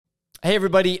Hey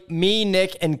everybody, me,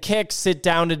 Nick, and Kick sit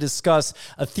down to discuss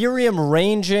Ethereum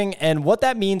ranging and what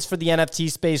that means for the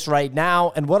NFT space right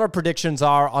now and what our predictions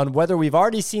are on whether we've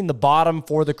already seen the bottom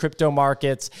for the crypto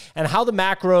markets and how the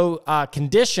macro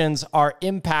conditions are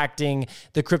impacting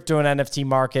the crypto and NFT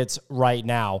markets right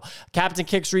now. Captain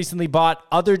Kicks recently bought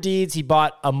other deeds. He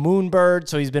bought a Moonbird,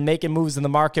 so he's been making moves in the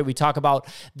market. We talk about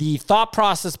the thought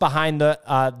process behind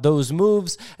those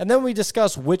moves, and then we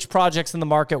discuss which projects in the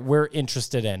market we're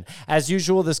interested in. As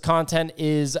usual, this content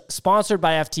is sponsored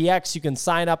by FTX. You can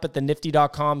sign up at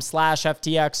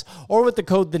thenifty.com/FTX or with the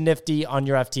code THENIFTY on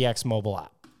your FTX mobile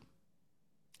app.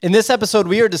 In this episode,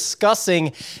 we are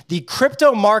discussing the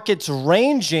crypto markets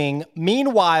ranging.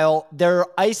 Meanwhile, there are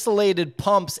isolated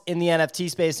pumps in the NFT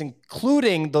space,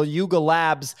 including the Yuga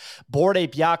Labs Bored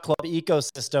Ape Yacht Club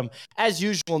ecosystem. As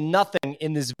usual, nothing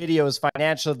in this video is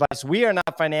financial advice. We are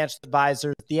not financial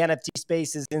advisors. The NFT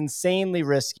space is insanely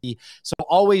risky, so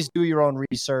always do your own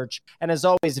research. And as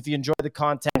always, if you enjoy the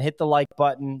content, hit the like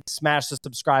button, smash the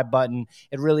subscribe button.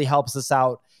 It really helps us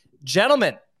out.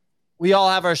 Gentlemen, we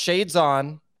all have our shades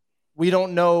on. We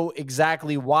don't know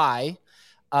exactly why,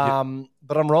 but I'm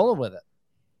rolling with it.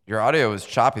 Your audio was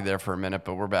choppy there for a minute,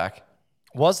 but we're back.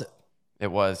 Was it?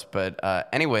 It was, but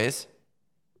anyways,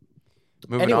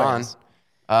 moving on.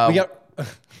 We got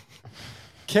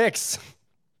Kicks.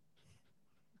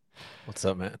 What's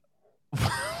up, man?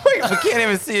 We can't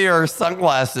even see your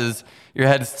sunglasses. Your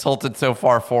head's tilted so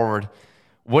far forward.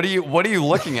 What are you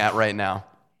looking at right now?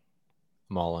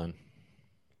 I'm all in.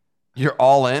 You're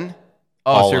all in?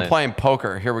 Oh, all so you're in. playing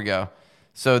poker. Here we go.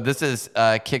 So this is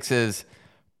Kix's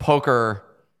poker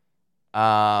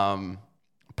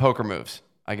moves.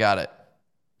 I got it.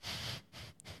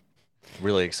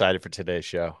 Really excited for today's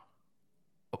show.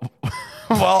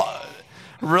 Well,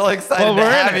 really excited to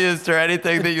have you. Is there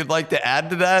anything that you'd like to add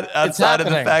to that outside of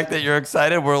the fact that you're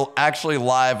excited? We're actually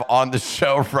live on the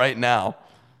show right now.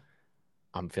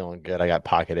 I'm feeling good. I got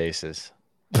pocket aces.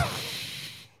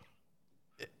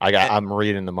 I'm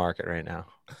reading the market right now.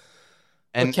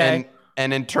 And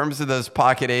in terms of those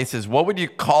pocket aces, what would you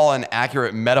call an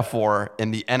accurate metaphor in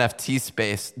the NFT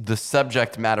space, the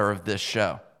subject matter of this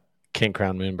show? King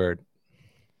Crown Moonbird.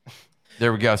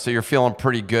 There we go. So you're feeling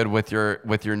pretty good with your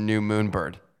new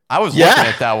Moonbird. I was looking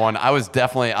at that one. I was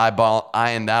definitely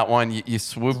eyeing that one. You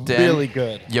swooped in. Really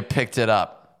good. You picked it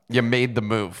up. You made the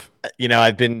move.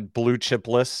 I've been blue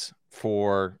chipless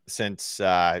since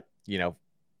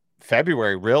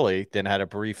February, really. Then had a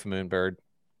brief Moonbird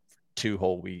 2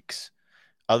 whole weeks.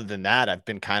 Other than that, I've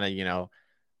been kind of,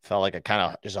 felt like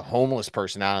just a homeless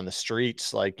person out on the streets,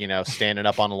 standing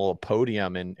up on a little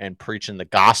podium and preaching the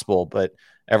gospel, but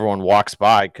everyone walks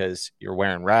by because you're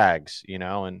wearing rags,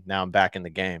 and now I'm back in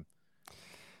the game.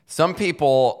 Some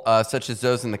people, such as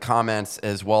those in the comments,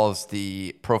 as well as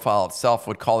the profile itself,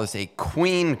 would call this a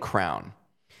queen crown.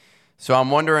 So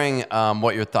I'm wondering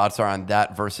what your thoughts are on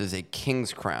that versus a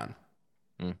king's crown.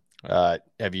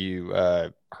 Have you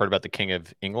heard about the King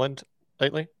of England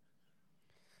lately?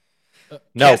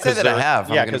 No, because I have.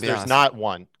 Yeah, because there's not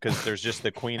one. Because there's just the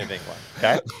Queen of England.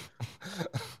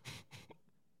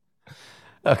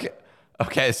 Okay.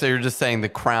 Okay. So you're just saying the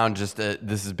crown.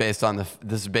 This is based on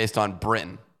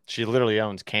Britain. She literally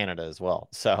owns Canada as well.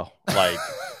 So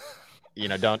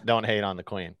don't hate on the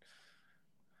Queen.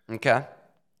 Okay.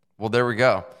 Well, there we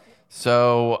go.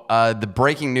 So the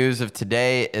breaking news of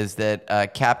today is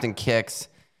that Captain Kicks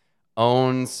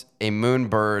owns a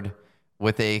Moonbird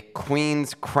with a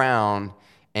queen's crown,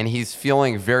 and he's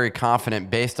feeling very confident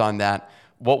based on that.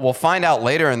 What we'll find out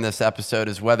later in this episode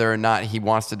is whether or not he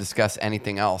wants to discuss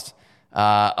anything else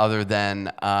other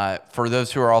than, for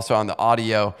those who are also on the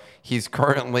audio, he's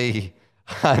currently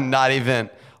not even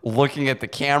looking at the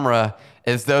camera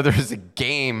as though there's a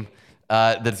game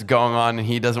that's going on, and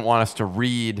he doesn't want us to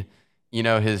read,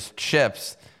 his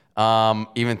chips,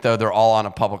 even though they're all on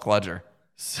a public ledger.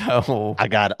 So I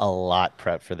got a lot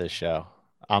prepped for this show.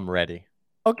 I'm ready.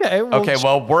 Okay.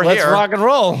 Well, we're let's here. Let's rock and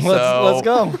roll. Let's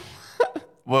go.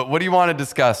 What do you want to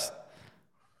discuss?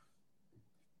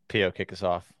 P.O., kick us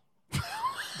off.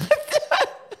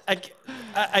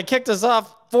 I kicked us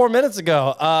off 4 minutes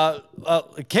ago.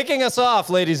 Kicking us off,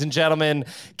 ladies and gentlemen,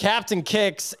 Captain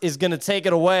Kicks is going to take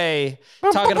it away.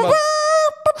 Talking about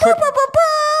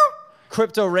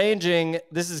crypto ranging.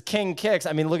 This is King Kicks.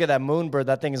 I mean, look at that Moonbird.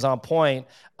 That thing is on point.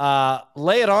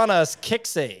 Lay it on us,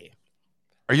 Kixy.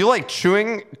 Are you like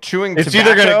chewing It's tobacco?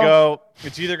 either going to go.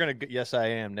 It's either going to. Yes, I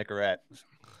am, Nicorette.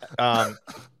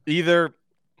 Either.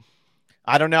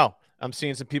 I don't know. I'm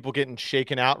seeing some people getting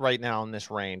shaken out right now in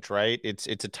this range, right? It's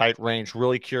a tight range.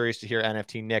 Really curious to hear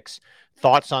NFT Nick's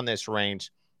thoughts on this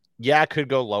range. Yeah, it could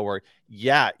go lower.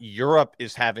 Yeah, Europe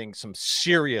is having some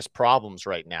serious problems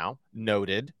right now.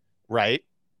 Noted, right?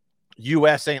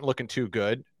 US ain't looking too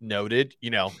good. Noted.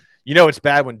 It's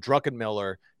bad when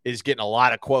Druckenmiller is getting a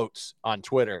lot of quotes on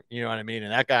Twitter. You know what I mean?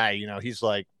 And that guy, he's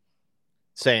like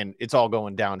saying it's all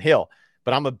going downhill.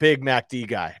 But I'm a big MACD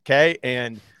guy, okay?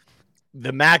 And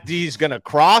the MACD is going to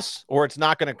cross, or it's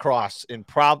not going to cross. In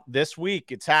this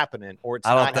week, it's happening, or it's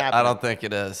not happening. I don't think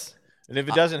it is. And if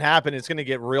it doesn't happen, it's going to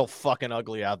get real fucking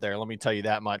ugly out there. Let me tell you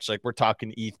that much. Like, we're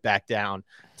talking ETH back down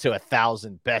to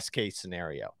 1,000 best case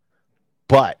scenario.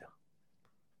 But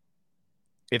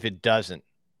if it doesn't,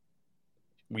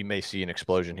 we may see an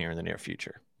explosion here in the near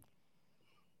future.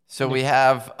 So we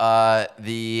have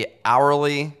the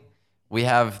hourly, we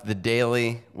have the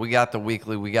daily, we got the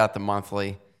weekly, we got the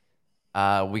monthly.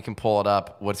 We can pull it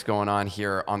up, what's going on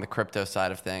here on the crypto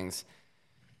side of things.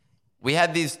 We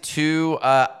had these two,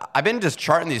 I've been just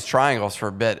charting these triangles for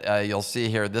a bit. You'll see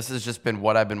here, this has just been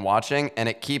what I've been watching, and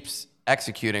it keeps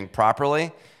executing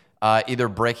properly, either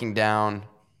breaking down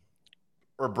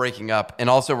or breaking up. And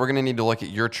also, we're going to need to look at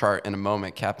your chart in a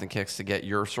moment, Captain Kicks, to get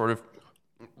your sort of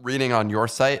reading on your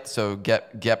site. So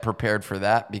get prepared for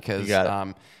that, because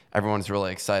everyone's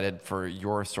really excited for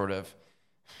your sort of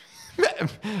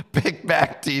big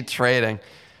back D trading.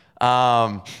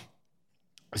 So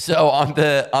on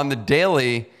the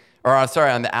daily,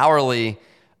 on the hourly,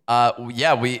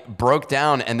 we broke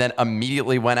down and then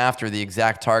immediately went after the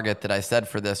exact target that I said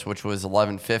for this, which was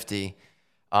 1150.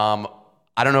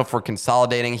 I don't know if we're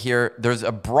consolidating here. There's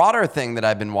a broader thing that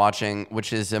I've been watching,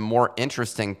 which is a more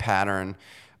interesting pattern,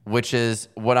 which is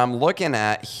what I'm looking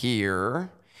at here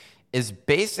is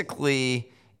basically,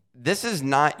 this is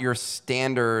not your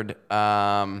standard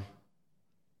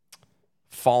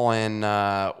fallen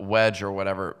wedge or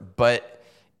whatever, but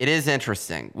it is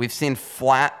interesting. We've seen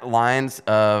flat lines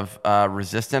of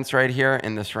resistance right here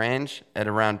in this range at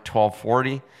around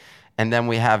 1240. And then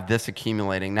we have this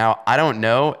accumulating. Now, I don't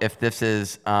know if this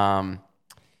is,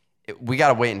 we got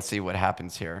to wait and see what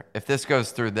happens here. If this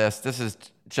goes through this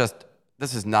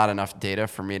is not enough data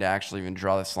for me to actually even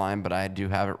draw this line, but I do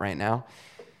have it right now.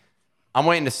 I'm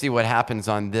waiting to see what happens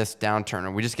on this downturn.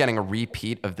 Are we just getting a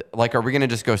repeat of, are we going to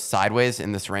just go sideways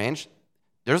in this range?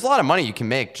 There's a lot of money you can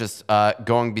make just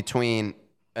going between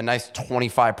a nice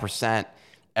 25%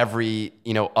 every,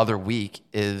 other week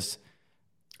is.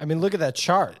 I mean, look at that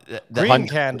chart. Green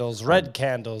candles, red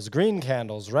candles, green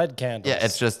candles, red candles. Yeah,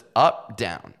 it's just up,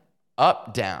 down,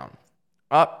 up, down,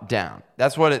 up, down.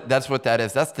 That's what that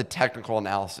is. That's the technical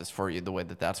analysis for you, the way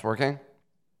that that's working.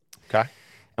 Okay.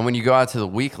 And when you go out to the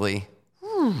weekly,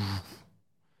 we're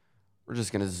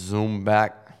just going to zoom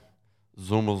back.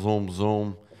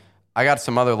 Zoom. I got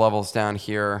some other levels down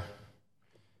here.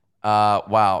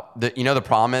 Wow. The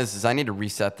problem is I need to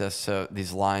reset this, so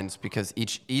these lines, because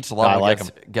each level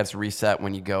gets reset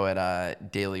when you go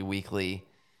at daily, weekly,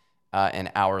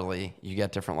 and hourly. You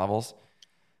get different levels.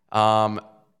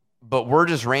 But we're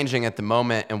just ranging at the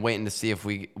moment and waiting to see if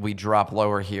we drop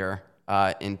lower here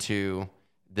into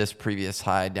this previous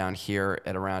high down here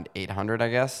at around 800, I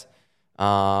guess.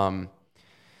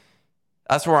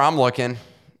 That's where I'm looking.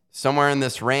 Somewhere in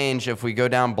this range, if we go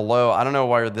down below, I don't know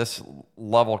where this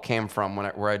level came from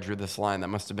where I drew this line. That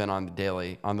must have been on the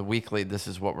daily. On the weekly, this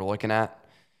is what we're looking at.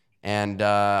 And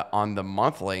on the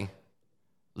monthly,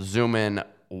 zoom in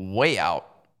way out.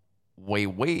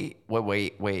 Way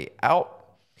out.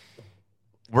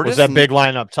 What's that big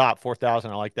line up top?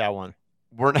 4,000. I like that one.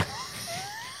 We're not.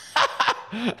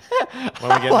 When we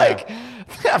get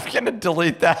there. I'm going to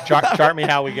delete that. Chart me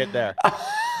how we get there. I'm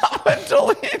going to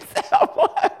delete that one.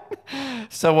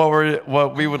 So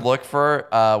what we would look for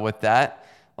with that,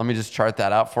 let me just chart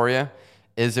that out for you,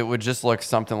 is it would just look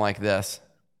something like this.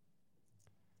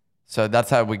 So that's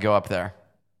how we go up there.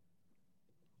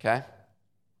 Okay?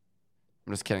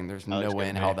 I'm just kidding. There's no way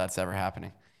in hell that's ever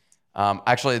happening.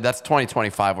 Actually, that's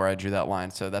 2025 where I drew that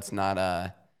line, so that's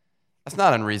not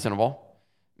unreasonable.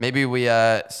 Maybe we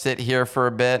sit here for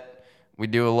a bit. We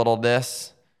do a little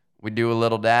this. We do a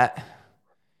little that.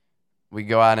 We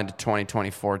go out into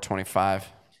 2024, 25.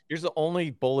 Here's the only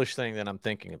bullish thing that I'm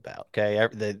thinking about, okay?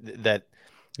 That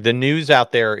the news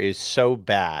out there is so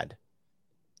bad.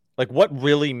 Like, what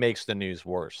really makes the news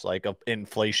worse? Like,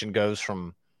 inflation goes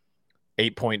from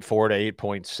 8.4 to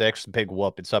 8.6, big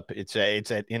whoop. It's up. It's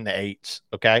in the eights.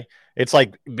 Okay. It's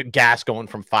like gas going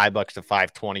from $5 to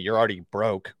 $5.20. You're already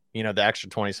broke. The extra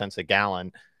 20 cents a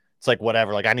gallon. It's like,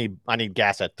 whatever. Like, I need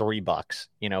gas at $3.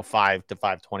 $5 to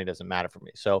 $5.20 doesn't matter for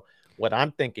me. So what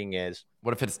I'm thinking is,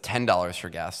 what if it's $10 for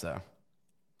gas though?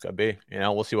 Could be.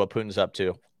 We'll see what Putin's up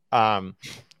to.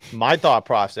 My thought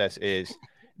process is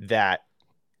that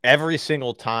every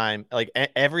single time, like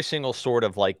every single sort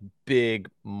of like big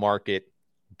market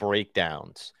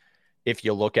breakdowns, if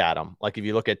you look at them, like if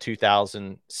you look at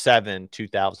 2007,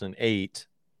 2008,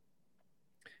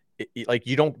 like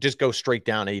you don't just go straight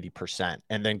down 80%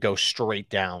 and then go straight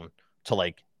down to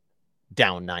like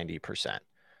down 90%.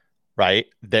 Right.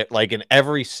 That like in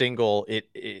every single,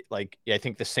 like, I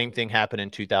think the same thing happened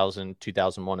in 2000,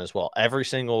 2001 as well. Every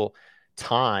single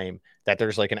time that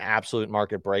there's like an absolute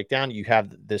market breakdown, you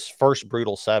have this first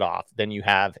brutal set off, then you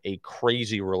have a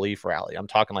crazy relief rally. I'm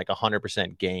talking like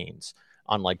 100% gains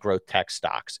on like growth tech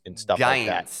stocks and stuff like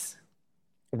that.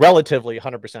 Relatively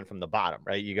 100% from the bottom,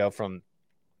 right? You go from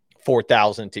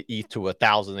 4,000 to ETH to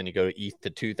 1,000, then you go to ETH to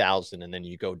 2,000, and then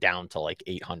you go down to like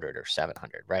 800 or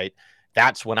 700, right?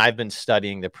 That's when I've been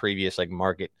studying the previous like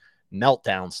market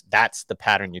meltdowns. That's the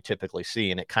pattern you typically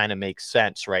see. And it kind of makes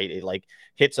sense, right? It like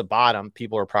hits a bottom.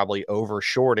 People are probably over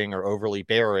shorting or overly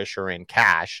bearish or in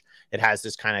cash. It has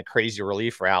this kind of crazy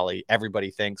relief rally.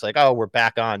 Everybody thinks like, oh, we're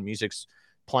back on, music's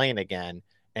playing again.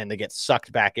 And they get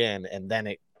sucked back in and then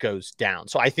it goes down.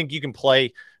 So I think you can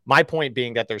play. My point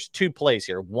being that there's two plays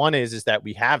here. One is that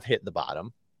we have hit the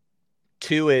bottom.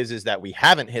 Two is that we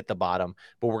haven't hit the bottom,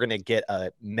 but we're going to get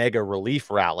a mega relief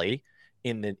rally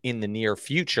in the near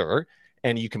future,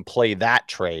 and you can play that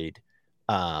trade,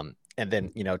 and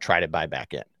then try to buy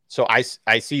back in. So I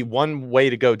see one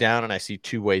way to go down, and I see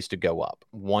two ways to go up.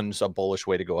 One's a bullish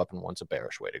way to go up, and one's a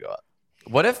bearish way to go up.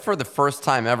 What if for the first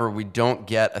time ever we don't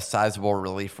get a sizable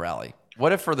relief rally?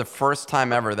 What if for the first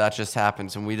time ever that just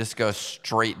happens and we just go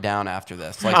straight down after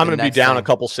this? Like I'm going to be down a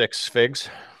couple 6 figs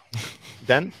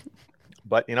then.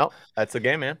 But, that's the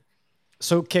game, man.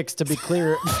 So, Kicks, to be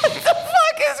clear. What the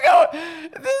fuck is going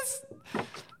this?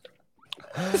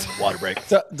 Water break.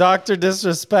 Dr.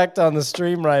 Disrespect on the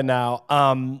stream right now.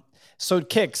 So,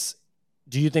 Kicks,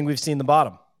 do you think we've seen the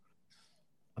bottom?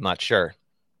 I'm not sure,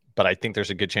 but I think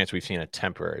there's a good chance we've seen a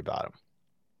temporary bottom.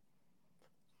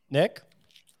 Nick?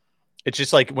 It's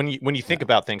just like when you think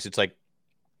about things, it's like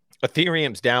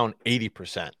Ethereum's down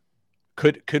 80%.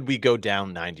 Could we go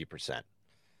down 90%?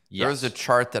 Yes. There was a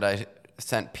chart that I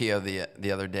sent Pio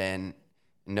the other day, and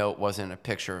no, it wasn't a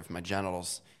picture of my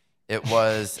genitals. It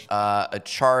was a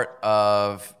chart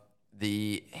of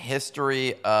the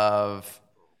history of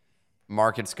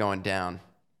markets going down.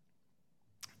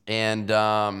 And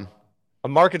a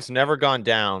market's never gone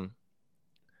down.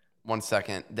 1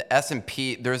 second. The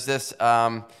S&P, there's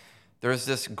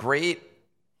this great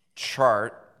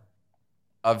chart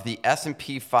of the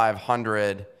S&P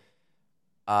 500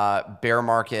 bear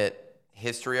market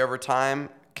history over time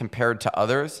compared to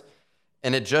others,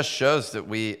 and it just shows that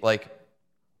we I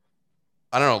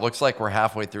don't know, it looks like we're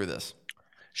halfway through this.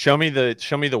 Show me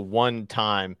the one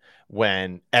time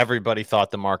when everybody thought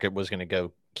the market was going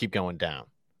to keep going down,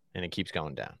 and it keeps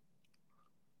going down.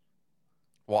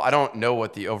 Well, I don't know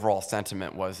what the overall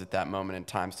sentiment was at that moment in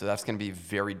time, so that's going to be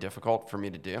very difficult for me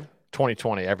to do.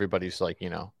 2020, everybody's like,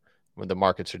 when the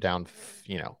markets are down,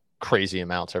 crazy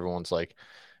amounts, everyone's like,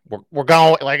 we're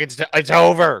going, like it's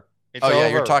over. It's over. Yeah,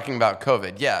 you're talking about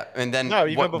COVID. Yeah. And then no,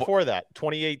 even before that,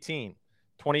 2018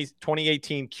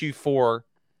 Q4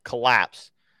 collapse.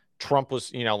 Trump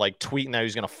was, like tweeting that he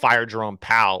was going to fire Jerome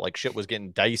Powell, like shit was getting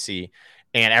dicey.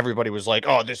 And everybody was like,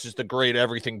 oh, this is the great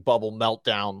everything bubble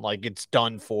meltdown. Like it's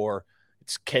done for.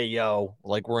 It's KO.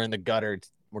 Like we're in the gutter.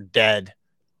 We're dead.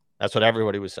 That's what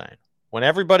everybody was saying. When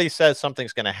everybody says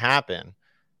something's going to happen,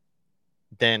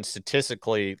 then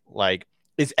statistically, like,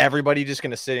 is everybody just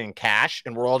going to sit in cash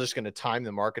and we're all just going to time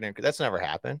the market in? That's never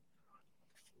happened.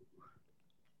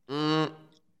 This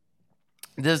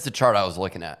is the chart I was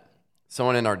looking at.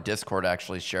 Someone in our Discord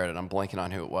actually shared it. I'm blanking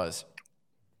on who it was.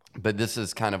 But this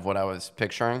is kind of what I was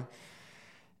picturing.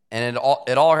 And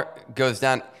it all goes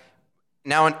down.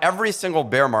 Now, in every single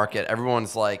bear market,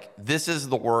 everyone's like, this is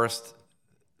the worst.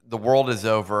 The world is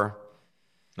over.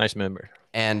 Nice member.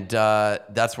 And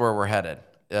that's where we're headed.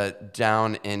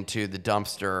 Down into the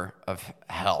dumpster of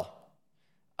hell.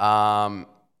 And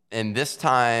this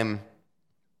time,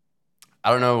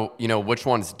 I don't know, which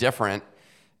one's different.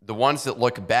 The ones that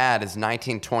look bad is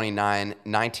 1929,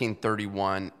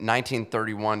 1931,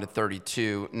 1931 to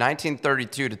 32,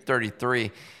 1932 to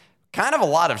 33. Kind of a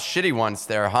lot of shitty ones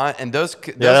there, huh? And those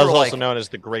that was also known as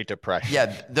the Great Depression.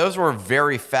 Yeah, those were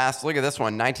very fast. Look at this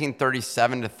one,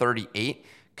 1937 to 38.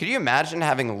 Could you imagine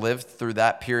having lived through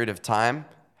that period of time?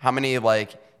 How many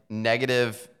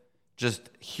negative,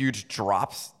 just huge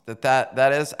drops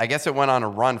that is? I guess it went on a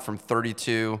run from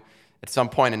 32 at some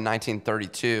point in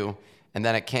 1932, and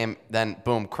then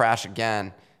boom, crash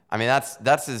again. I mean,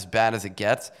 that's as bad as it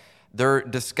gets. They're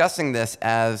discussing this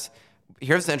as,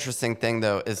 here's the interesting thing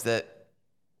though, is that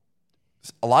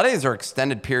a lot of these are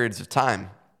extended periods of time,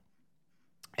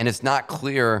 and it's not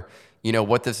clear,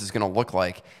 what this is going to look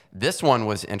like. This one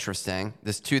was interesting.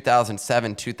 This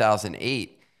 2007,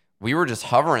 2008, we were just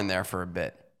hovering there for a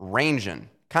bit, ranging,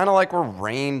 kind of like we're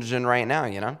ranging right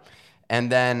now,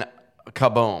 and then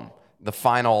kaboom, the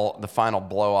final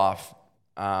blow off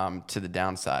to the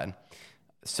downside.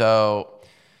 So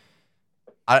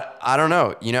I don't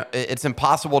know. It's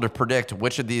impossible to predict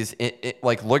which of these.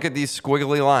 Like, look at these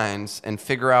squiggly lines and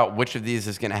figure out which of these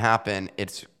is going to happen.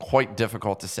 It's quite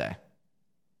difficult to say.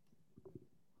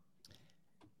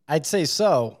 I'd say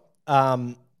so.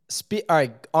 All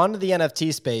right, on to the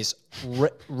NFT space.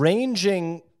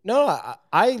 Ranging. No,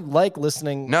 I like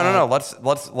listening. No.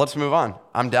 Let's move on.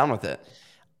 I'm down with it.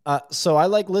 So I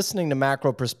like listening to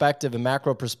Macro Perspective, and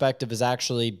Macro Perspective is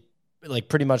actually like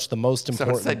pretty much the most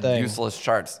important thing. Useless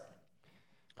charts.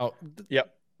 Oh,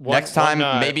 yep. Next time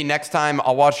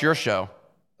I'll watch your show.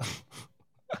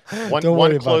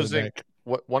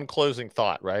 One closing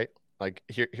thought, right? Like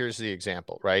here's the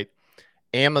example, right?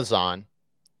 Amazon,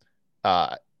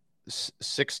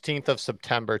 16th of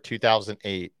September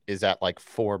 2008 is at like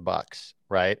 $4,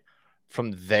 right?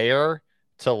 From there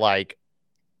to like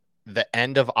the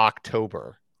end of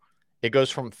October, it goes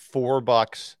from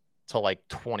 $4 to like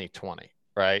 2020,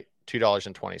 right?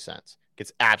 $2.20.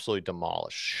 Gets absolutely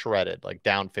demolished, shredded, like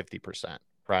down 50%,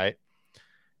 right?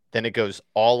 Then it goes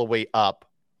all the way up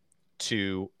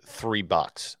to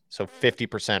 $3. So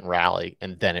 50% rally,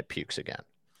 and then it pukes again.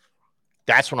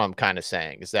 That's what I'm kind of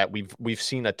saying, is that we've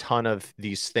seen a ton of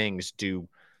these things do.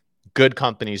 Good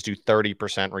companies do 30%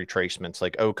 retracements,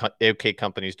 like okay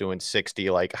companies doing 60,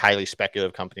 like highly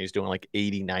speculative companies doing like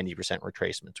 80, 90%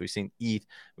 retracements. We've seen ETH,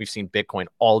 we've seen Bitcoin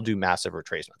all do massive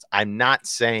retracements. I'm not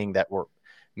saying that we're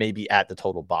maybe at the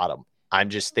total bottom. I'm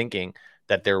just thinking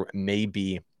that there may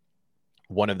be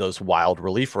one of those wild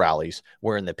relief rallies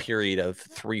where in the period of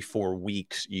 3-4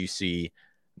 weeks, you see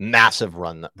massive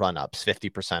run ups,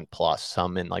 50% plus,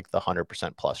 some in like the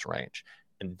 100% plus range.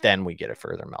 And then we get a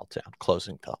further meltdown.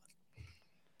 Closing thought.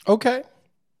 Okay.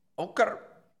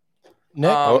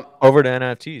 Nick? Over to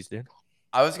NFTs, dude.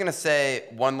 I was going to say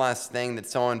one last thing that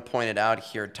someone pointed out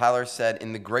here. Tyler said,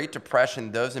 in the Great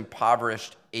Depression, those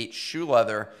impoverished ate shoe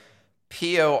leather.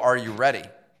 P.O., are you ready?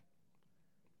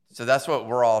 So that's what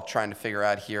we're all trying to figure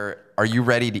out here. Are you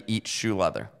ready to eat shoe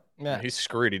leather? Yeah. He's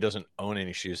screwed. He doesn't own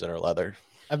any shoes that are leather.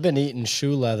 I've been eating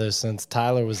shoe leather since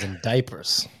Tyler was in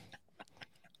diapers.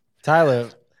 Tyler,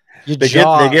 they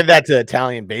give that to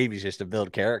Italian babies just to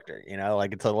build character,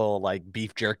 like it's a little like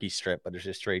beef jerky strip, but it's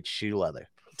just straight shoe leather.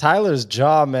 Tyler's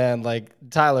jaw, man. Like,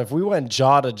 Tyler, if we went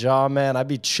jaw to jaw, man, I'd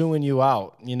be chewing you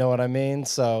out. You know what I mean?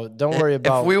 So don't worry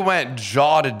about. If we went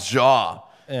jaw to jaw.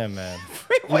 Yeah, man.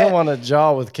 You don't want to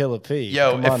jaw with Killer P.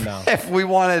 Yo, come on now. If we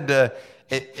wanted to,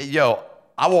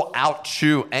 I will out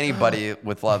chew anybody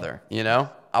with leather,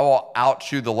 I will out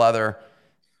chew the leather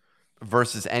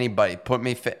versus anybody. Put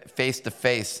me face to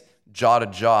face, jaw to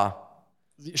jaw.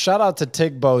 Shout out to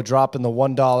Tigbo dropping the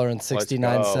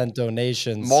 $1.69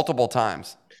 donations multiple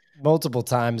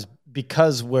times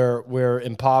because we're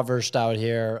impoverished out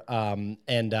here. And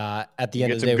at the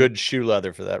end of the day, good shoe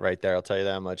leather for that right there. I'll tell you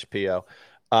that much. P.O.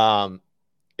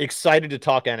 Excited to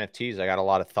talk NFTs. I got a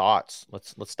lot of thoughts.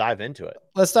 Let's dive into it.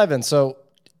 Let's dive in. So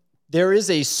there is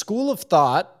a school of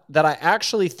thought that I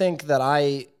actually think that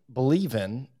I believe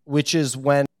in, which is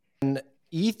when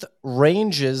ETH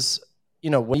ranges,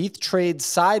 when ETH trades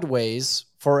sideways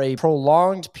for a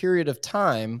prolonged period of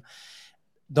time,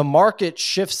 the market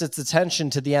shifts its attention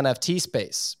to the NFT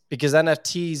space because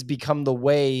NFTs become the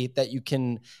way that you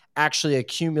can actually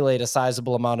accumulate a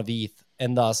sizable amount of ETH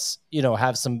and thus,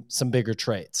 have some bigger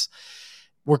trades.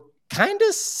 We're kind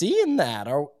of seeing that,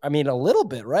 a little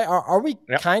bit, right? Are we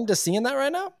kind of seeing that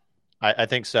right now? I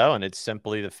think so. And it's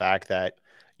simply the fact that,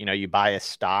 you buy a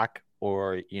stock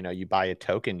or, you buy a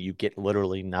token, you get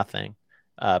literally nothing.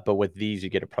 But with these, you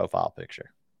get a profile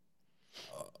picture.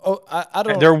 I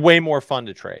don't. They're way more fun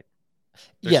to trade.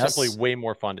 They're yes. simply way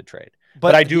more fun to trade.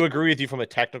 But I do agree with you from a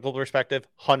technical perspective,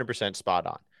 100% spot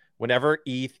on. Whenever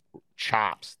ETH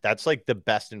chops, that's like the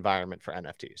best environment for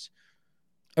NFTs.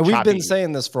 And we've been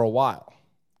saying this for a while.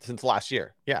 Since last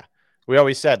year. Yeah. We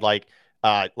always said like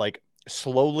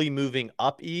slowly moving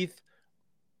up ETH.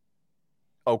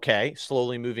 Okay.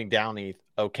 Slowly moving down ETH.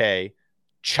 Okay.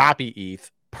 Choppy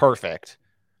ETH. Perfect.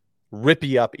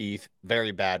 Rippy up ETH.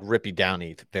 Very bad. Rippy down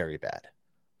ETH. Very bad.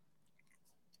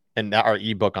 And our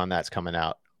ebook on that's coming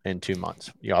out in 2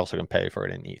 months. You also can pay for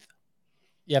it in ETH.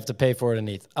 You have to pay for it in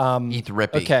ETH. ETH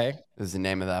Rippy. Okay. Is the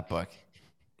name of that book.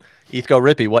 ETH go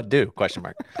Rippy. What do? Question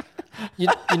mark.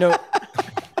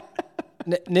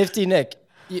 Nifty Nick,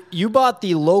 You bought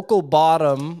the local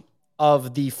bottom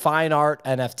of the fine art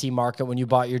NFT market when you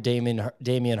bought your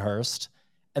Damien Hirst.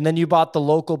 And then you bought the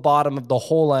local bottom of the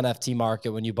whole NFT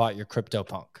market when you bought your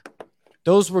CryptoPunk.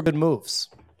 Those were good moves.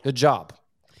 Good job.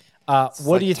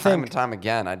 What do you think? Time and time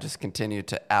again, I just continue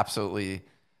to absolutely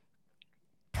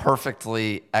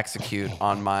perfectly execute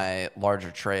on my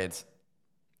larger trades.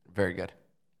 Very good.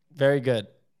 Very good.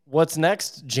 What's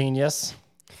next, genius?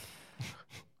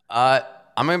 I'm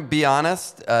going to be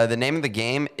honest. The name of the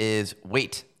game is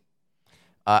wait.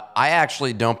 I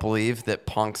actually don't believe that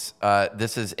punks,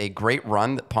 this is a great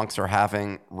run that punks are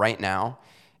having right now.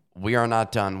 We are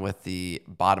not done with the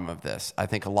bottom of this. I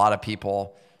think a lot of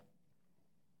people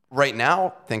right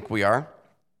now think we are.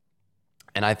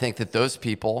 And I think that those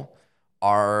people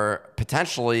are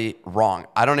potentially wrong.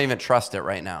 I don't even trust it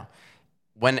right now.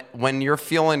 When you're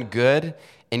feeling good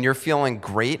and you're feeling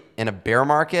great in a bear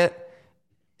market,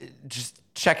 just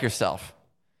check yourself.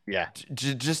 Yeah.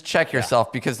 Just check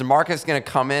yourself because the market's going to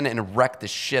come in and wreck the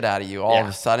shit out of you. All of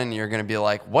a sudden, you're going to be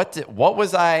like, what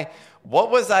was I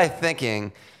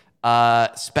thinking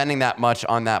spending that much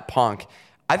on that punk?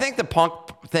 I think the punk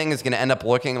thing is going to end up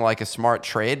looking like a smart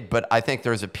trade, but I think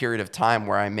there's a period of time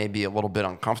where I may be a little bit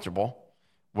uncomfortable,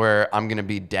 where I'm going to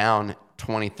be down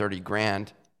 20, 30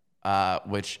 grand,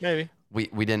 which maybe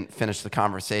we didn't finish the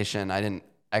conversation. I didn't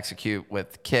execute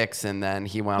with Kicks, and then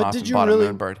he went off and bought a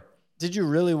Moonbird. Did you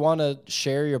really want to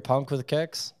share your punk with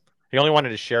Kicks? He only wanted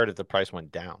to share it if the price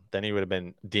went down. Then he would have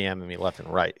been DMing me left and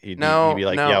right. He'd be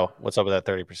like, yo, what's up with that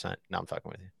 30%? No, I'm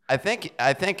fucking with you. I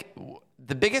think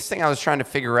the biggest thing I was trying to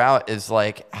figure out is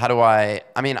like,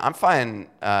 I'm fine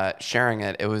sharing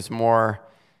it. It was more,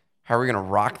 how are we going to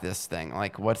rock this thing?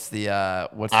 Like, what's the I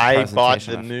bought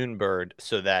the Moonbird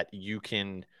so that you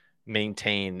can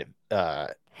maintain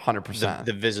 100%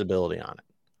 the visibility on it.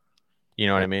 You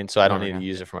know what I mean? So I don't need to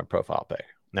use it for my profile pic.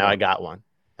 Now I got one.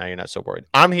 Now you're not so worried.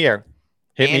 I'm here.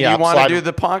 Hit me up. You want to do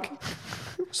the punk?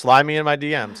 Slide me in my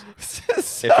DMs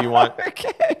if you want.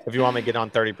 Okay. If you want me to get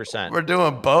on 30%. We're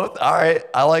doing both. All right,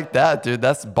 I like that, dude.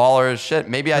 That's baller as shit.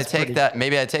 Maybe I take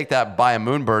that. Buy a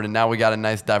Moonbird, and now we got a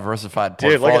nice diversified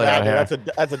portfolio. Dude, look at that.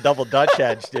 Dude. That's a double Dutch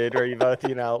hedge, dude. Where you both,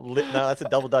 no, that's a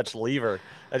double Dutch lever.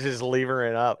 That's just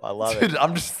levering up. I love it. Dude,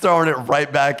 I'm just throwing it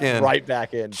right back in. Right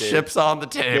back in, dude. Chips on the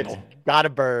table. Got a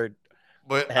bird.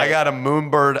 But I got a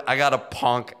Moonbird. I got a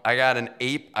punk. I got an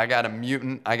ape. I got a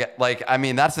mutant.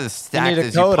 That's as stacked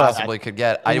as you possibly could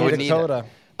get. I would need a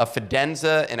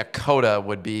Fidenza and a Coda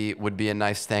would be a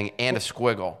nice thing, and a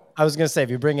Squiggle. I was gonna say,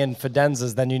 if you bring in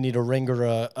Fidenzas, then you need a ring or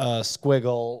a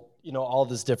Squiggle. All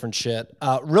this different shit.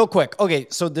 Real quick. Okay,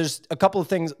 so there's a couple of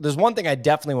things. There's one thing I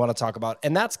definitely want to talk about,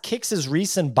 and that's Kicks'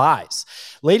 recent buys.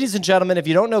 Ladies and gentlemen, if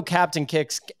you don't know Captain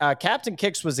Kicks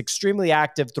was extremely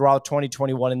active throughout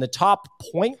 2021 in the top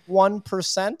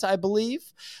 0.1%, I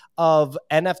believe, of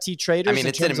NFT traders.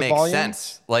 It didn't make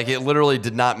sense. Like, it literally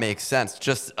did not make sense.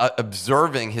 Just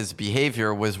observing his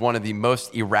behavior was one of the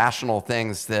most irrational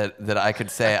things that I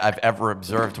could say I've ever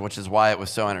observed, which is why it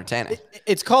was so entertaining.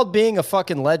 It's called being a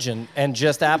fucking legend and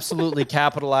just absolutely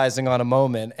capitalizing on a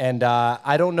moment. And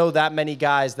I don't know that many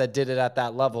guys that did it at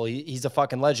that level. He's a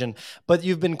fucking legend. But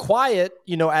you've been quiet,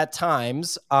 at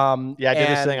times. I did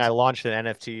this thing. I launched an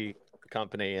NFT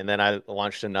company, and then I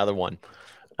launched another one.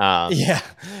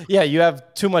 You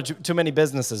have too many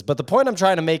businesses. But the point I'm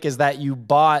trying to make is that you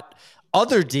bought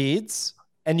other deeds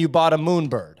and you bought a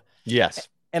Moonbird. Yes.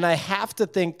 And I have to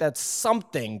think that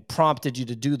something prompted you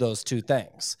to do those two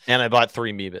things. And I bought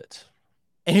 3 Meebits.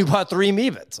 And you bought 3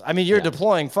 Meebits. You're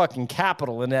deploying fucking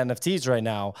capital in NFTs right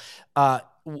now.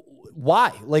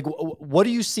 Why? Like, what do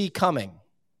you see coming?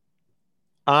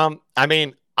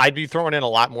 I'd be throwing in a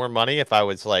lot more money if I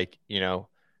was like,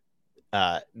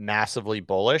 massively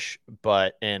bullish,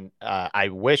 but I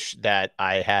wish that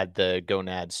I had the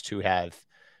gonads to have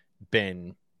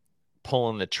been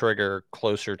pulling the trigger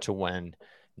closer to when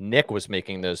Nick was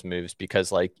making those moves, because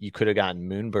like you could have gotten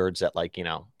Moonbirds at like,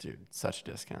 dude, such a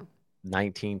discount.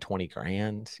 19, 20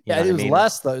 grand. It was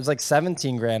less though. It was like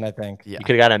 17 grand, I think. Yeah. You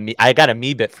could have I got a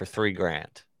Meebit for 3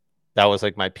 grand. That was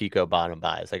like my Pico bottom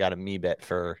buys. I got a Meebit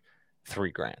for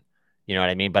 3 grand. You know what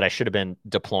I mean? But I should have been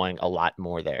deploying a lot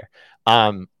more there.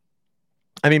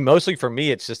 Mostly for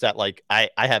me, it's just that like I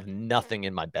have nothing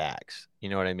in my bags. You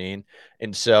know what I mean?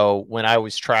 And so when I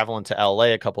was traveling to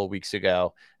LA a couple of weeks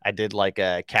ago, I did like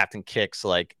a Captain Kicks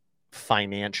like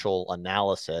financial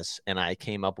analysis, and I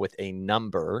came up with a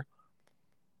number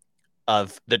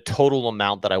of the total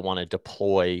amount that I want to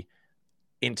deploy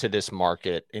into this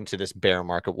market, into this bear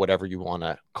market, whatever you want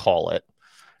to call it.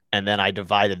 And then I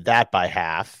divided that by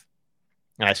half.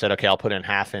 And I said, okay, I'll put in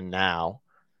half in now.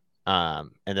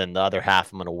 And then the other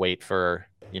half I'm going to wait for,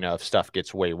 if stuff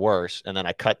gets way worse. And then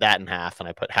I cut that in half and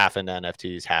I put half into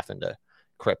NFTs, half into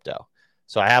crypto.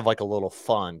 So I have like a little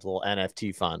little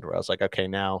NFT fund where I was like, okay,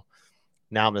 now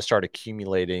I'm going to start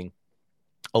accumulating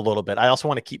a little bit. I also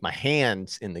want to keep my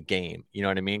hands in the game. You know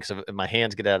what I mean? Because if my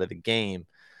hands get out of the game,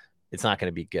 it's not going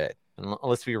to be good. And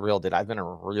let's be real, dude. I've been a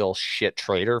real shit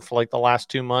trader for like the last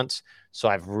 2 months. So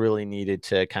I've really needed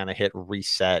to kind of hit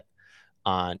reset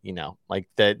on, like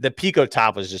the Pico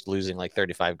top was just losing like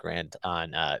 35 grand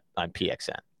on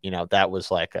PXN. That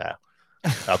was like,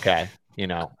 okay,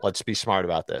 let's be smart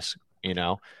about this,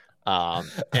 and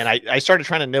I started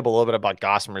trying to nibble a little bit about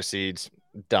Gossamer seeds.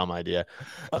 Dumb idea.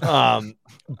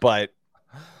 But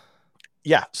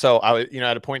yeah, so I was,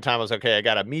 at a point in time, I was okay. I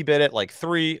got a me bid at like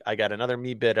 3. I got another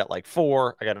me bid at like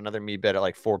 4. I got another me bid at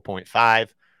like 4.5.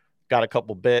 Got a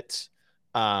couple bits.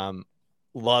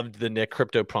 Loved the Nick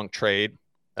CryptoPunk trade.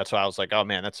 That's why I was like, oh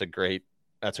man, that's a great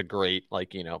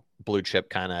like, blue chip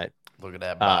kind of look at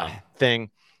that buy thing.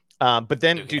 But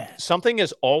then, dude, something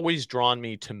has always drawn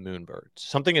me to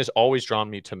Moonbirds.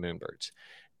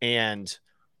 And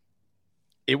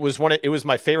it was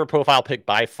my favorite profile pick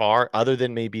by far, other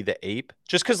than maybe the ape,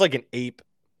 just because like an ape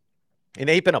and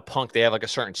a punk, they have like a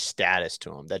certain status to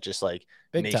them that just like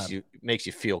makes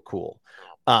you feel cool.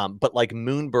 But like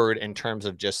Moonbird, in terms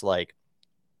of just like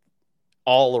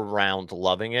all around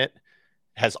loving it,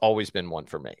 has always been one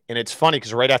for me. And it's funny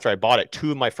because right after I bought it,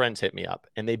 2 of my friends hit me up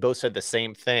and they both said the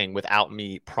same thing without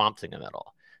me prompting them at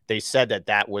all. They said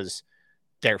that was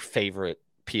their favorite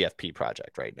PFP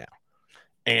project right now.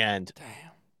 And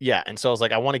yeah, and so I was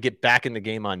like, I want to get back in the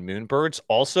game on Moonbirds.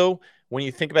 Also, when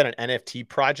you think about an NFT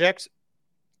project,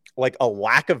 like a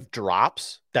lack of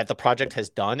drops that the project has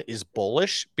done is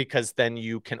bullish, because then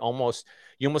you almost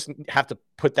have to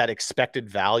put that expected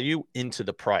value into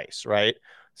the price, right?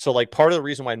 So like part of the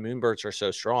reason why Moonbirds are so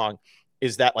strong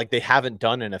is that like they haven't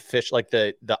done an official, like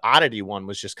the oddity one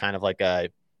was just kind of like a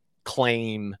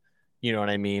claim, you know what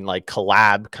I mean? Like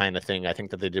collab kind of thing. I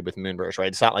think that they did with Moonbirds, right?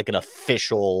 It's not like an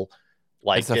official,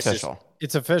 like it's official.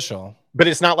 It's official, but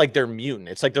it's not like they're mutant.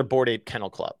 It's like they're Bored Ape Kennel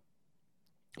Club.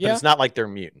 But it's not like they're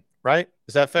mutant, right?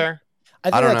 Is that fair?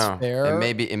 I don't that's know. Fair.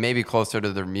 It may be closer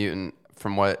to their mutant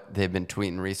from what they've been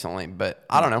tweeting recently, but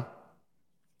I don't know.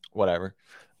 Whatever.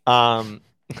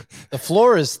 The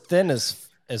floor is thin as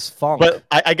funk. But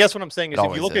I guess what I'm saying is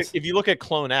if you look at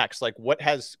Clone X, like what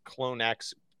has Clone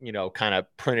X, kind of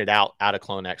printed out of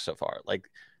Clone X so far? Like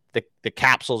the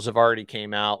capsules have already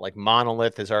came out, like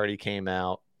Monolith has already came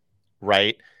out,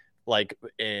 right? Like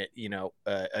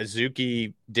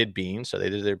Azuki did beans, so they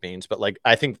did their beans. But like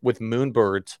I think with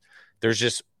Moonbirds, there's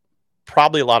just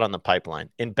probably a lot on the pipeline.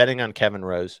 And betting on Kevin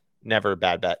Rose, never a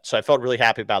bad bet. So I felt really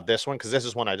happy about this one because this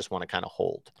is one I just want to kind of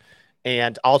hold.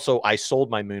 And also, I sold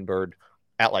my Moonbird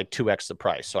at like 2x the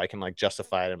price, so I can like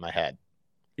justify it in my head.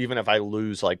 Even if I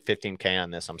lose like 15K on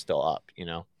this, I'm still up,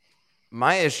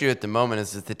 My issue at the moment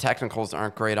is that the technicals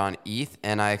aren't great on ETH,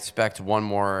 and I expect one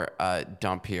more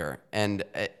dump here. And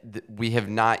we have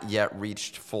not yet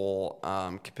reached full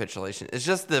capitulation. It's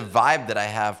just the vibe that I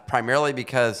have, primarily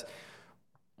because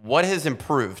what has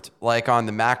improved, like on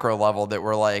the macro level, that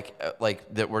we're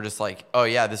that we're just like, oh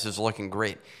yeah, this is looking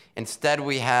great. Instead,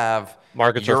 we have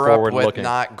markets Europe are forward with looking.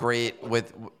 not great,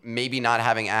 with maybe not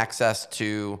having access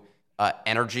to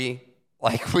energy.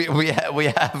 Like we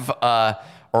have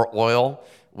or oil.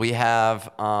 We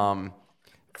have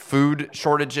food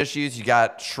shortage issues. You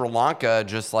got Sri Lanka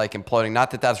just like imploding.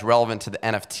 Not that that's relevant to the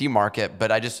NFT market,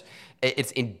 but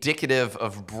it's indicative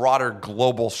of broader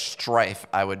global strife,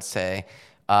 I would say,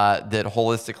 that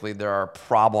holistically there are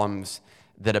problems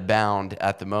that abound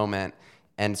at the moment.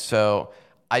 And so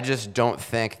I just don't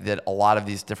think that a lot of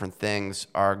these different things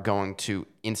are going to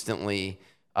instantly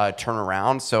turn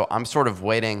around. So I'm sort of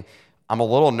waiting. I'm a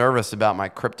little nervous about my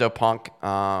CryptoPunk.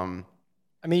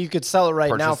 I mean, you could sell it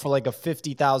right now for like a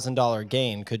 $50,000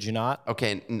 gain, could you not?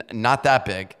 Okay, not that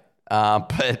big,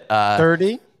 but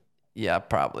 30? Yeah,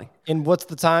 probably. And what's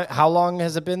the time? How long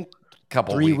has it been?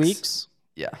 Couple 3 weeks. weeks?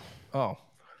 Yeah. Oh,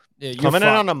 yeah, coming in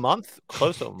on a month,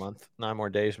 close to a month, 9 more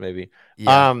days maybe.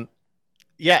 Yeah.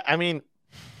 Yeah. I mean,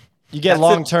 you get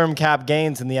long-term cap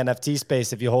gains in the NFT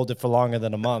space if you hold it for longer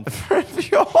than a month.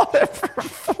 If you hold it for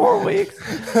 4 weeks.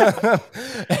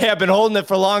 Hey, I've been holding it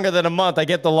for longer than a month. I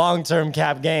get the long-term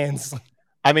cap gains.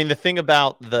 I mean, the thing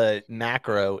about the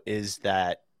macro is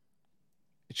that,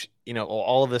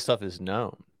 all of this stuff is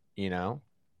known,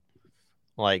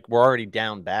 like we're already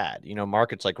down bad,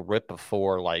 markets like rip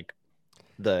before like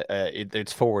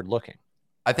it's forward looking.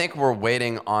 I think we're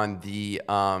waiting on the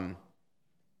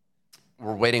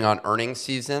We're waiting on earnings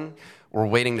season. We're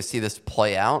waiting to see this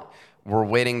play out. We're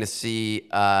waiting to see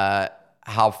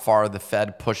how far the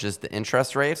Fed pushes the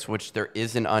interest rates, which there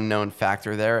is an unknown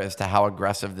factor there as to how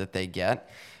aggressive that they get.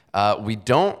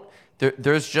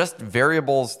 There's just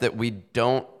variables that we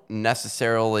don't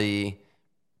necessarily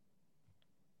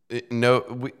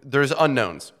know. There's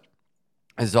unknowns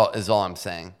is all I'm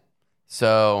saying.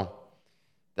 So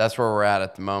that's where we're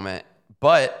at the moment.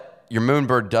 But your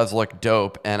Moonbird does look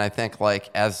dope. And I think like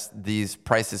as these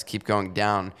prices keep going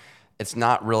down, it's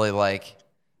not really like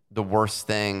the worst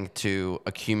thing to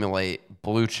accumulate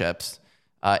blue chips.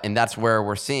 And that's where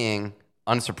we're seeing,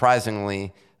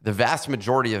 unsurprisingly, the vast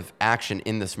majority of action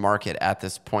in this market at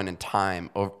this point in time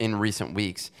in recent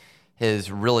weeks has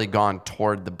really gone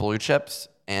toward the blue chips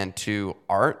and to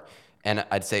art. And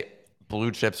I'd say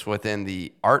blue chips within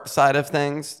the art side of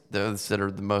things, those that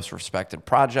are the most respected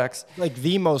projects. Like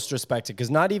the most respected, because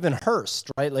not even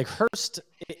Hearst, right? Like Hearst,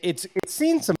 it's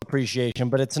seen some appreciation,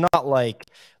 but it's not like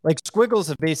Squiggles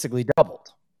have basically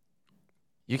doubled.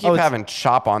 You keep having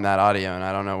chop on that audio, and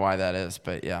I don't know why that is,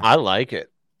 but yeah. I like it.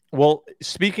 Well,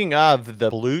 speaking of the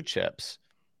blue chips,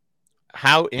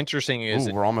 how interesting is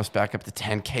it? We're almost back up to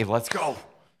 10K. Let's go.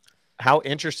 How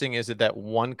interesting is it that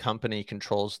one company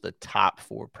controls the top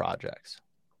 4 projects?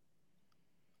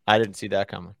 I didn't see that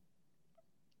coming.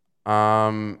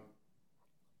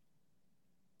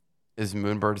 Is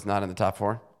Moonbird's not in the top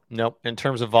 4? Nope. In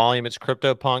terms of volume, it's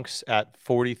CryptoPunks at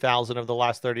 40,000 over the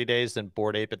last 30 days, then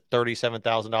Bored Ape at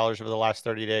 $37,000 over the last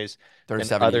 30 days,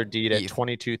 and Other Deed at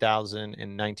 22,000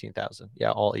 and 19,000.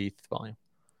 Yeah, all ETH volume.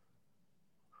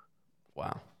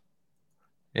 Wow.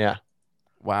 Yeah.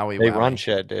 Wowie. They run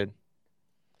shit, dude.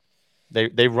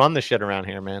 They run the shit around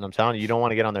here, man. I'm telling you, you don't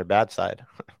want to get on their bad side.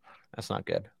 That's not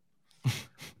good.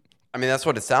 I mean, that's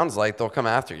what it sounds like. They'll come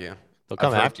after you. They'll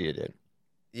come after you, dude.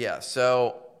 Yeah,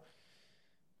 so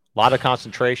a lot of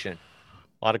concentration.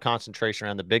 A lot of concentration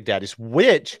around the big daddies,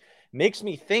 which makes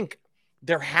me think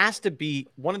there has to be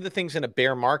one of the things in a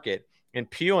bear market, and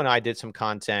Pio and I did some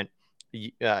content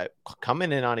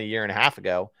coming in on a year and a half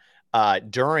ago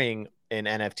during an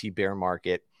NFT bear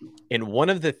market. And one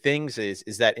of the things is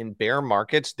that in bear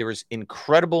markets, there is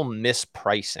incredible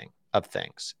mispricing of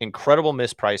things.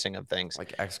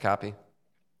 Like X copy?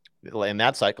 In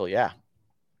that cycle, yeah.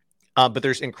 But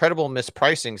there's incredible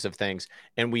mispricings of things.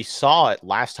 And we saw it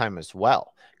last time as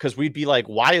well. Because we'd be like,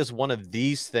 why is one of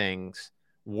these things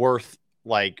worth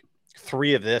like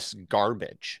 3 of this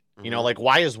garbage? You know, like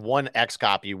why is one X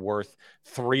copy worth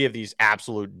 3 of these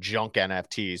absolute junk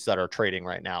NFTs that are trading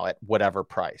right now at whatever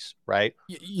price, right?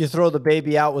 You throw the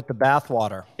baby out with the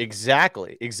bathwater.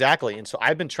 Exactly. And so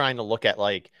I've been trying to look at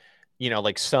like, you know,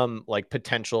 like some like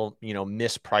potential, you know,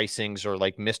 mispricings or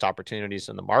like missed opportunities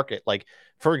in the market. Like,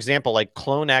 for example, like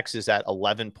Clone X is at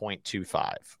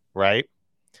 11.25, right?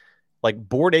 Like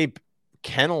Bored Ape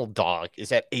Kennel Dog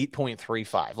is at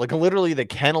 8.35. Like literally the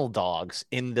kennel dogs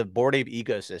in the Bored Ape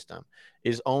ecosystem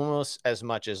is almost as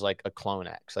much as like a Clone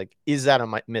X. Like, is that a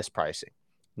mispricing?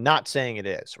 Not saying it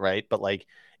is, right? But like,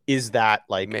 is that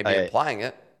like maybe implying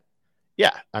it?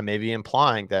 Yeah, I may be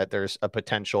implying that there's a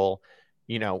potential,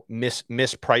 you know,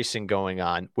 mispricing going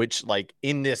on, which like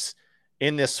in this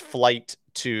flight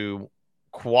to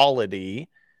quality,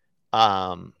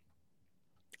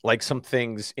 like some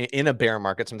things in a bear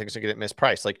market, some things are get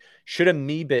mispriced. Like, should a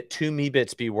Meebit, 2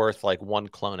 Meebits be worth like 1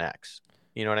 Clone X?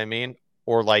 You know what I mean?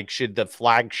 Or like, should the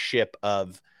flagship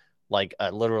of like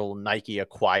a literal Nike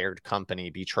acquired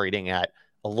company be trading at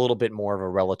a little bit more of a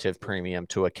relative premium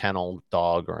to a kennel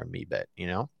dog or a Meebit, you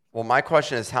know? Well, my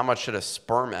question is, how much should a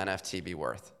sperm NFT be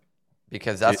worth?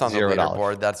 Because that's on the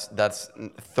leaderboard. That's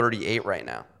 38 right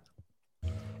now.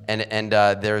 And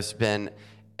there's been,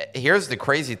 here's the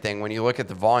crazy thing. When you look at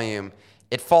the volume,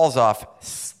 it falls off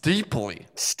steeply.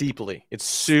 It's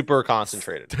super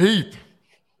concentrated. Steep.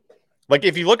 Like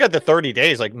if you look at the 30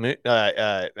 days, like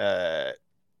Moonbirds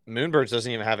doesn't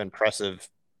even have impressive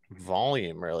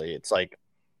volume really. It's like,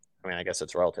 I mean, I guess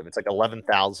it's relative. It's like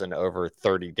 11,000 over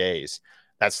 30 days.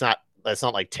 That's not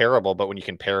like terrible, but when you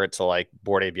compare it to like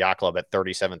Bored Ape Yacht Club at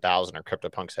 37,000 or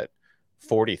CryptoPunks at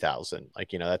 40,000,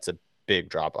 like, you know, that's a big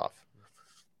drop off.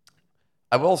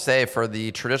 I will say for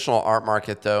the traditional art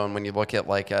market though, and when you look at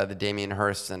like the Damien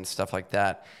Hirst and stuff like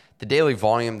that, the daily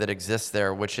volume that exists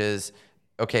there, which is,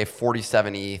 okay,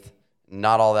 47 ETH,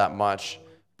 not all that much,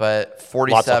 but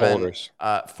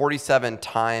 47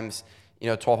 times, you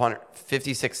know, 1,200,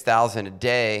 56,000 a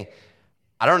day.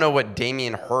 I don't know what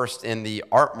Damien Hirst in the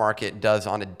art market does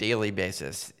on a daily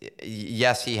basis.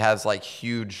 Yes, he has like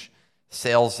huge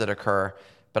sales that occur,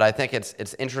 but I think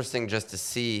it's interesting just to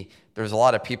see there's a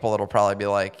lot of people that'll probably be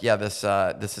like, yeah, this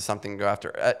is something to go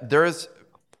after. There is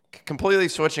completely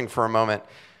switching for a moment.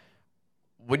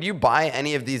 Would you buy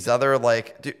any of these other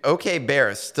OK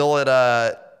Bears still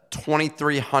at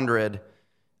 2,300?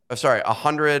 Oh, sorry,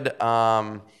 100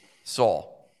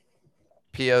 Sol.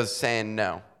 PO's saying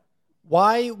no.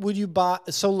 Why would you buy?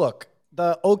 So look,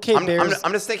 the OK Bears.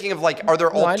 I'm just thinking of are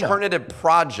there alternative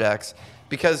projects?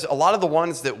 Because a lot of the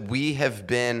ones that we have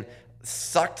been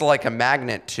sucked like a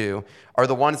magnet to are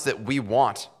the ones that we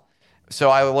want. So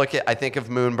I think of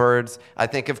Moonbirds, I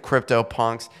think of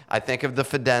CryptoPunks, I think of the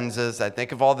Fidenzas, I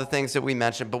think of all the things that we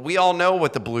mentioned, but we all know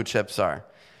what the blue chips are.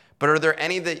 But are there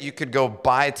any that you could go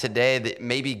buy today that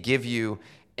maybe give you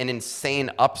an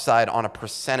insane upside on a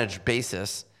percentage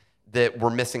basis that we're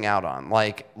missing out on?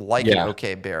 Like an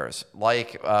OK Bears,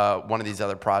 like one of these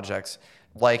other projects.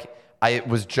 Like I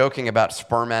was joking about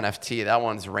Sperm NFT. That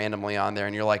one's randomly on there.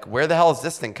 And you're like, where the hell is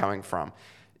this thing coming from?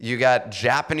 You got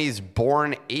Japanese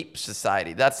Born Ape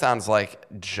Society. That sounds like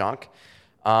junk.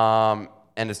 And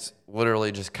it's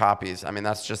literally just copies. I mean,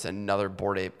 that's just another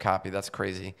Bored Ape copy. That's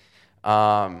crazy.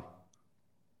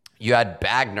 You had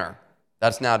Bagner.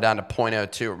 That's now down to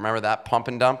 0.02. Remember that pump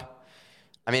and dump?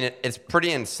 I mean, it's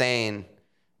pretty insane,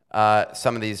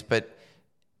 some of these. But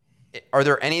are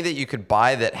there any that you could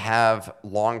buy that have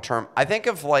long-term? I think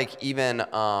of even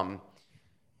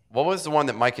what was the one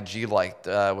that Micah G liked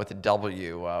with a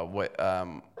W?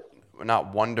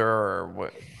 Not Wonder or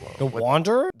what? The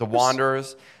Wanderer? The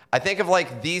Wanderers. I think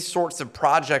of these sorts of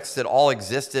projects that all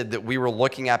existed that we were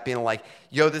looking at being like,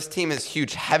 yo, this team is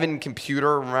huge. Heaven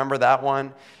Computer, remember that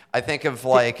one? I think of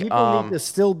people need to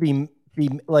still be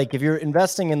if you're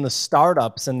investing in the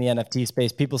startups in the NFT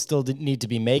space, people still need to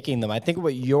be making them. I think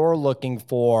what you're looking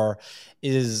for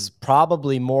is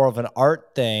probably more of an art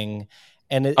thing.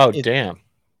 And damn.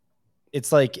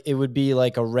 It's it would be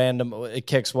a random, it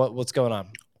kicks. What's going on?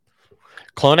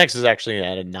 CloneX is actually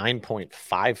at a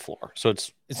 9.5 floor. So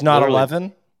it's not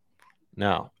 11.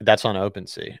 No, that's on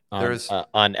OpenSea. There's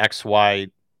on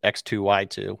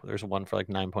X2Y2. There's one for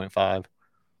 9.5.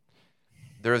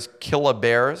 There's Killa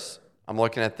Bears. I'm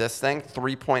looking at this thing,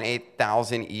 3.8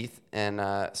 thousand ETH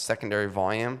in secondary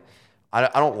volume. I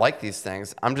don't like these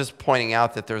things. I'm just pointing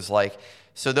out that there's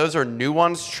so those are new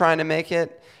ones trying to make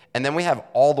it. And then we have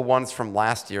all the ones from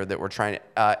last year that we're trying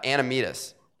to,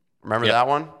 Animetus. Remember that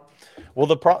one? Well,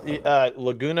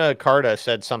 Laguna Carta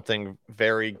said something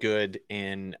very good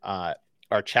in our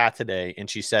chat today. And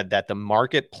she said that the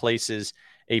market places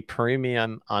a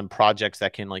premium on projects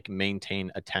that can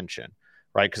maintain attention.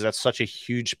 Right, because that's such a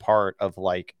huge part of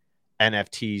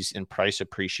NFTs and price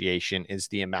appreciation is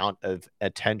the amount of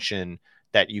attention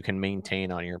that you can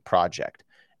maintain on your project.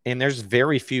 And there's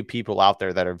very few people out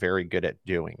there that are very good at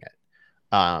doing it.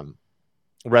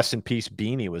 Rest in peace,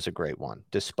 Beanie was a great one,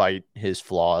 despite his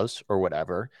flaws or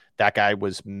whatever. That guy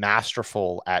was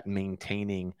masterful at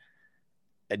maintaining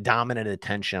a dominant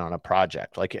attention on a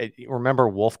project. Remember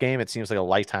Wolf Game? It seems like a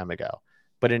lifetime ago.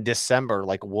 But in December,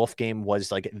 Wolf Game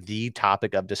was the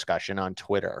topic of discussion on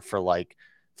Twitter for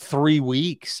 3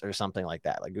 weeks or something like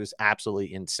that. It was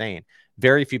absolutely insane.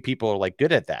 Very few people are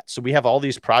good at that. So we have all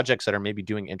these projects that are maybe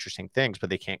doing interesting things, but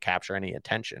they can't capture any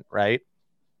attention, right?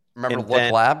 Remember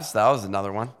Look Labs? That was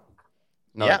another one.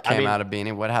 Came out of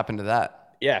Beanie. What happened to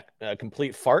that? Yeah, a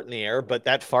complete fart in the air, but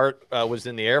that fart was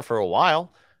in the air for a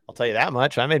while. I'll tell you that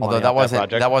much. I made money off that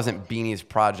project. That wasn't Beanie's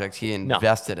project. He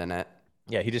invested in it.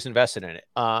 Yeah, he just invested in it.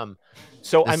 The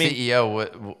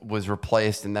CEO was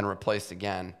replaced and then replaced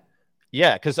again.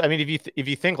 Yeah, because if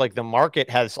you think the market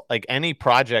has any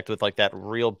project with that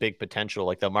real big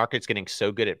potential, the market's getting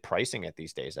so good at pricing it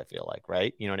these days. I feel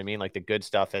right. You know what I mean? The good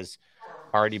stuff has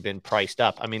already been priced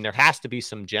up. There has to be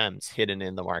some gems hidden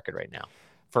in the market right now.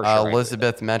 For sure.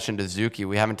 Elizabeth mentioned Azuki.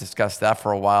 We haven't discussed that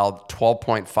for a while.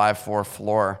 12.54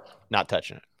 floor. Not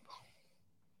touching it.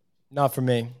 Not for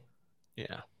me.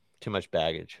 Yeah. Too much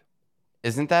baggage.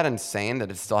 Isn't that insane that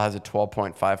it still has a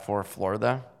 12.54 floor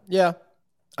though? Yeah.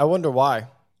 I wonder why.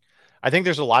 I think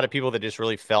there's a lot of people that just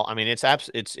really felt,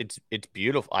 it's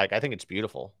beautiful. I think it's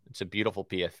beautiful. It's a beautiful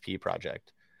PFP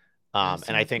project.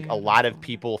 And I think a lot of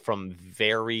people from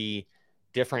very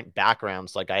different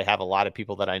backgrounds, I have a lot of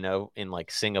people that I know in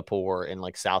Singapore and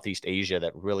Southeast Asia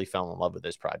that really fell in love with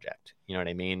this project. You know what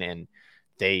I mean? And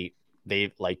they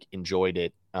enjoyed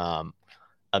it.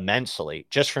 Immensely.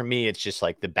 Just for me, it's just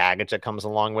the baggage that comes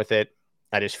along with it.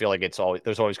 I just feel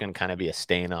there's always going to kind of be a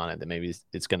stain on it that maybe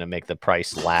it's going to make the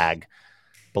price lag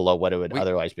below what it would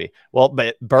otherwise be. Well,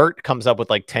 but Bert comes up with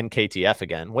 10 KTF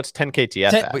again. What's 10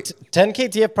 KTF at? 10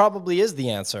 KTF probably is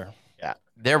the answer. Yeah.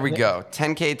 There we go.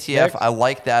 10 KTF. I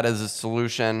like that as a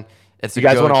solution. It's You a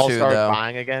guys want to all go-to, start though.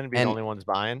 buying again? Be And- the only ones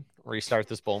buying? Restart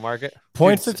this bull market?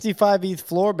 0.55 ETH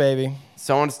floor, baby.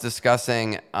 Someone's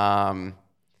discussing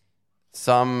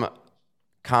some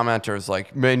commenters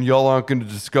like, man, y'all aren't going to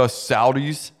discuss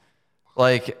Saudis.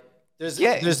 Like, There's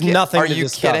nothing Are to you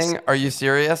discuss. kidding? Are you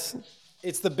serious?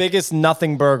 It's the biggest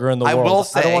nothing burger in the I world. will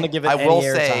say, I don't want to give it I any will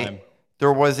airtime. say,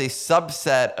 there was a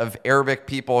subset of Arabic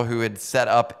people who had set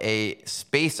up a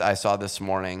space I saw this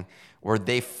morning where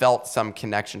they felt some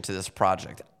connection to this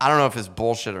project. I don't know if it's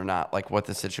bullshit or not, like what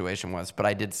the situation was, but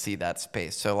I did see that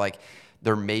space. So like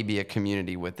there may be a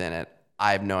community within it.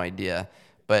 I have no idea.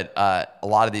 But a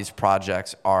lot of these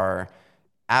projects are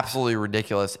absolutely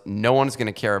ridiculous. No one's going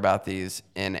to care about these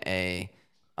in a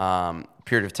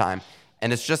period of time.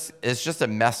 And it's just a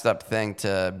messed up thing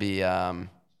to be, I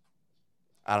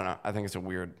don't know. I think it's a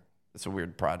weird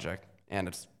project, and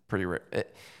it's pretty.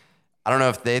 I don't know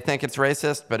if they think it's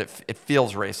racist, but it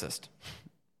feels racist.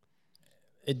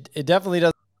 It definitely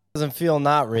doesn't feel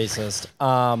not racist.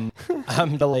 I'm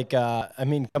like, I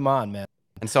mean, come on, man.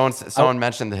 And someone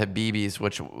mentioned the Habibis,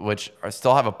 which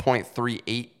still have a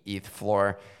 0.38 ETH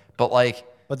floor, but like,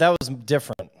 But that was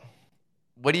different.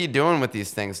 what are you doing with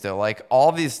these things, though? Like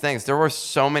all these things, there were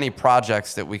so many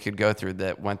projects that we could go through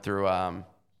that went through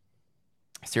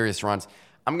serious runs.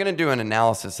 I'm going to do an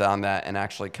analysis on that and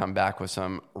actually come back with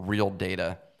some real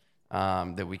data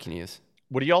that we can use.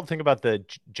 What do y'all think about the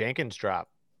Jenkins drop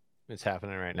that's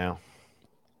happening right now?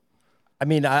 I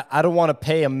mean, I don't want to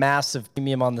pay a massive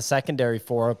premium on the secondary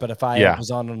for it, but if I was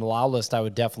on an allow list, I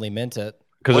would definitely mint it.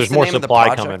 Because What's there's the more name of the supply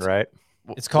project? coming, right?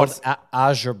 It's called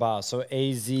Azurba, so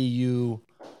AZURB.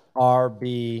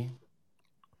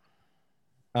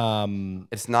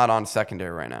 It's not on secondary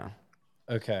right now.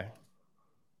 Okay.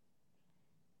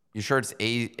 You sure it's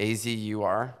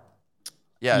AZUR?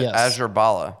 Yeah, Yes. Azure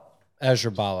Bala.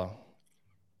 Azurbala.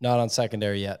 Not on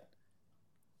secondary yet.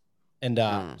 And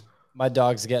my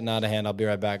dog's getting out of hand. I'll be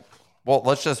right back. Well,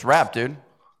 let's just wrap, dude.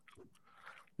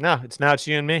 No, it's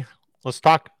you and me. Let's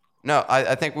talk. No,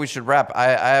 I think we should wrap. I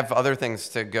have other things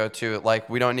to go to. Like,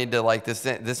 we don't need to, like,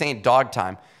 this ain't dog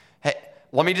time. Hey,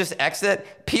 let me just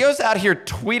exit. Pio's out here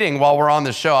tweeting while we're on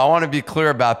the show. I want to be clear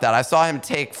about that. I saw him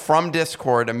take from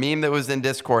Discord, a meme that was in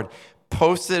Discord,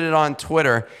 posted it on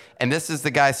Twitter, and this is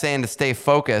the guy saying to stay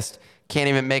focused. Can't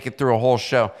even make it through a whole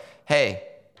show. Hey,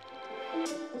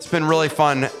 it's been really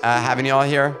fun having you all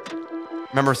here.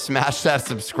 Remember, smash that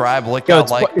subscribe, lick that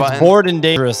like button. It's Bored and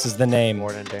Dangerous is the name.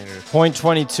 Bored and Dangerous.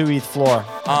 0.22 ETH floor.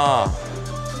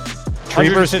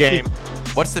 Trevor's game.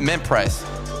 What's the mint price?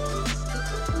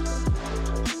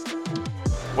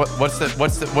 What's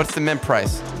the mint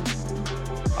price?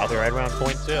 I'll be right around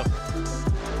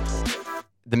 0.2.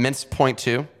 The mint's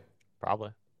 0.2.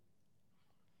 Probably.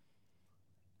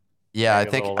 Yeah,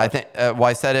 Maybe I think. Well,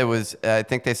 I said it was. I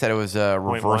think they said it was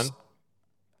reverse. 0.1?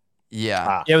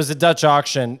 Yeah. Yeah, it was a Dutch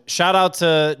auction. Shout out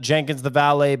to Jenkins the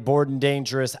Valet, Bored and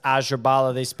Dangerous,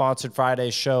 Azurbala. They sponsored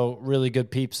Friday's show. Really good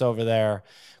peeps over there.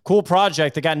 Cool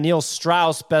project. They got Neil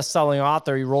Strauss, best-selling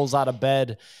author. He rolls out of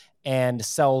bed and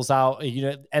sells out.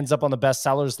 Ends up on the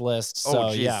bestsellers list. So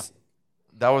geez. yeah,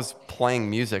 That was playing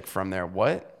music from there.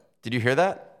 What? Did you hear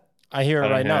that? I hear it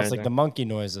right now. It's anything. like the monkey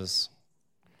noises.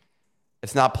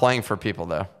 It's not playing for people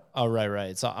though. Oh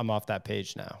right. So I'm off that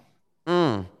page now.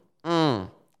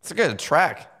 It's a good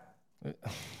track.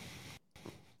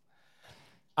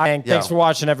 Thanks for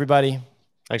watching, everybody.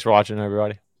 Thanks for watching,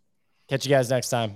 everybody. Catch you guys next time.